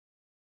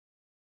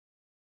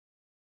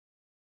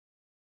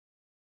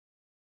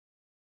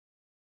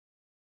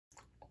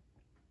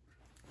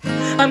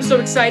I'm so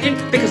excited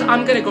because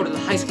I'm gonna go to the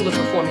High School of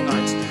Performing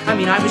Arts. I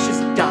mean, I was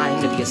just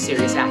dying to be a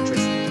serious actress.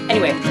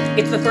 Anyway,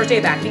 it's the first day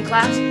of acting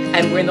class,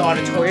 and we're in the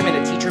auditorium,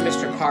 and the teacher,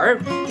 Mr.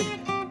 Cart.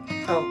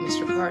 Oh,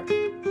 Mr. Cart.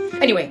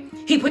 Anyway,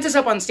 he puts us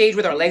up on stage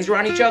with our legs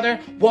around each other,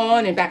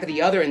 one in back of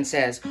the other, and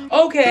says,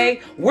 okay,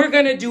 we're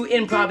gonna do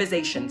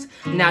improvisations.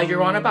 Now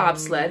you're on a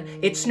bobsled,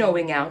 it's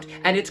snowing out,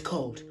 and it's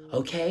cold,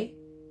 okay?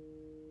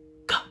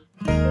 Go.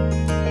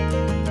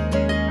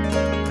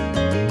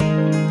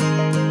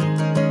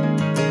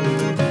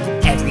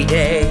 Every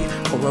day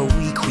for a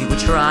week we would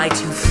try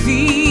to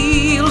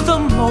feel the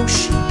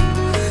motion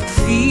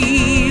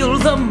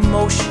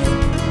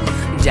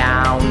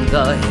down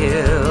the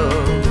hill.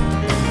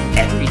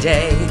 Every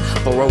day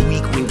for a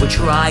week we would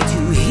try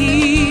to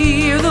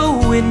hear the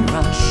wind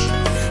rush,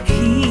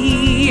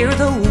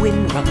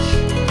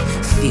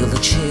 feel the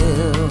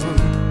chill.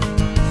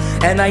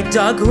 And I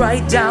dug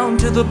right down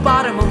to the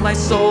bottom of my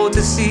soul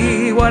to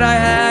see what I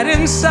had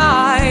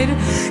inside.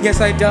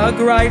 Yes, I dug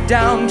right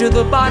down to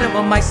the bottom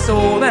of my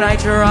soul, and I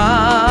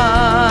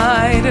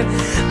tried.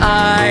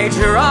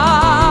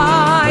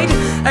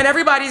 And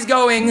everybody's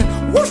going,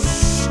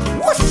 whoosh,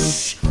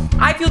 whoosh.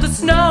 I feel the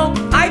snow,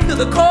 I feel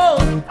the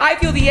cold, I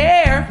feel the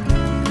air.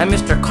 And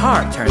Mr.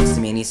 Cart turns to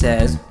me and he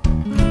says,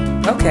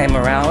 okay,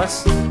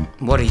 Morales,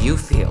 what do you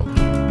feel?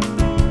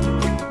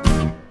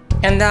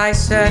 And I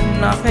said,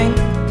 nothing.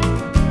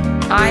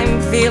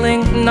 I'm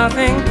feeling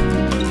nothing.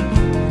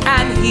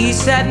 And he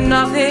said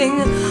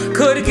nothing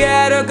could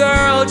get a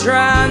girl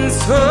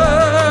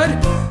transferred.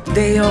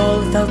 They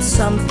all felt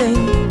something,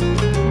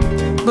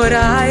 but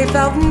I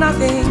felt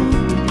nothing,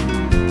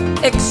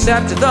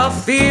 except the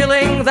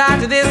feeling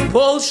that this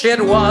bullshit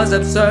was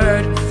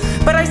absurd.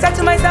 But I said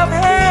to myself,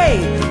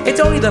 hey, it's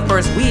only the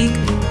first week.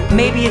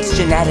 Maybe it's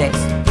genetics.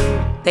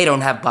 They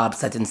don't have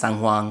bobsleds in San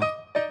Juan.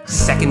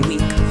 Second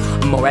week,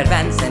 more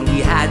advanced, and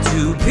we had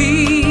to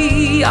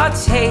be a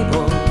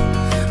table,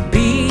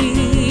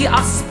 be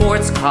a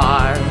sports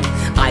car,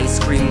 ice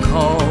cream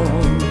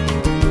cone.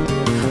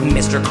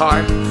 Mr.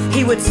 Cart,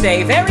 he would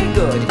say, very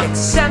good,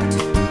 except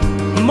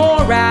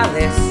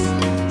Morales,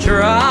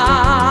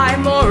 try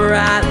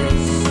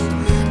Morales,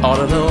 all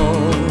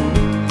alone.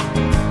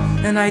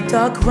 And I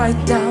dug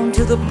right down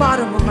to the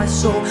bottom of my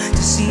soul to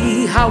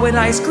see how an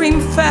ice cream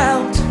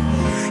felt.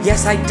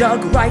 Yes, I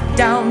dug right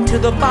down to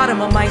the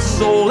bottom of my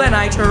soul, and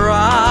I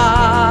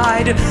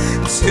tried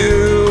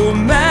to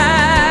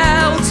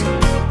melt.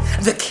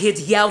 The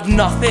kids yelled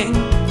nothing.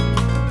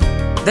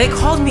 They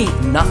called me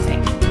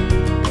nothing.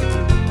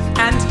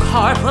 And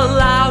Carp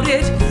allowed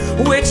it,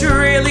 which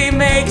really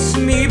makes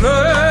me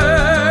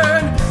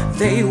burn.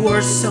 They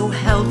were so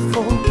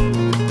helpful.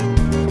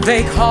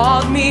 They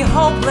called me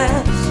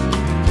hopeless,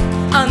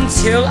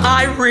 until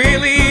I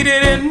really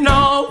didn't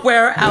know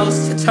where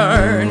else to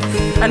turn.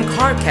 And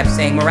Carp kept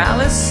saying,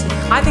 Morales,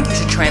 I think you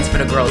should transfer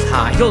to Girls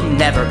High. You'll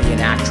never be an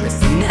actress,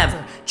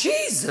 never.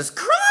 Jesus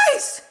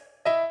Christ!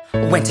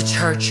 Went to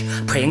church,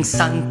 praying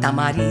Santa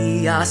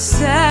Maria,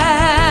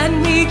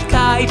 send me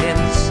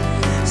guidance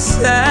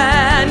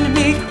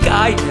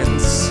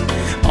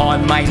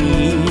on my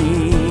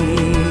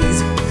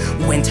knees.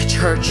 Went to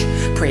church,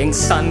 praying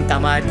Santa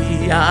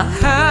Maria,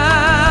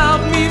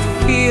 help me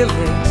feel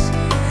it.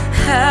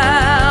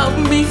 Help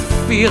me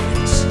feel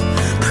it,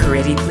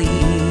 pretty please.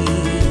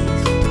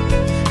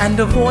 And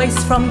a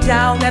voice from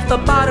down at the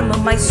bottom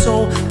of my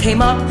soul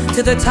came up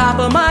to the top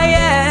of my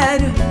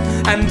head.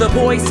 And the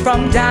voice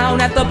from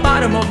down at the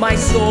bottom of my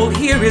soul,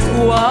 here is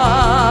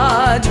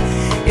what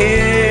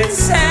it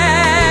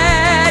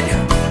said.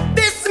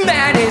 This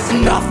man is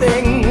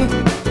nothing.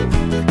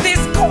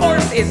 This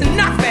course is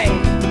nothing.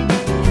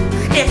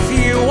 If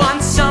you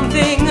want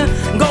something,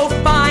 go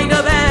find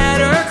a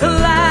better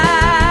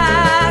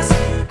class.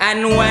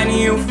 And when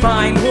you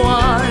find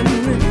one,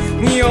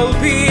 you'll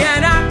be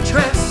an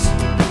actress.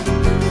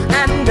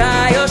 And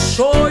I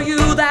assure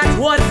you that's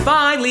what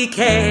finally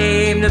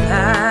came to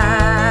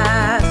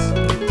pass.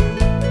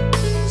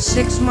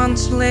 6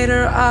 months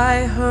later,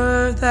 I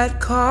heard that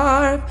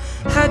Carp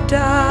had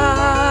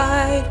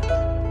died.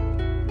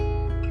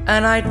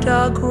 And I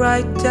dug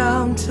right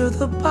down to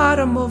the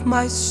bottom of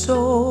my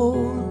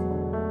soul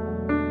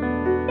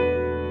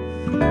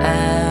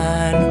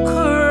and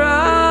cried,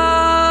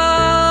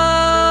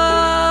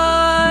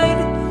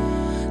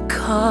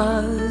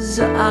 'cause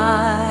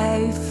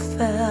I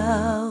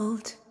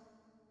felt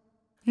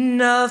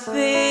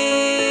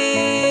nothing.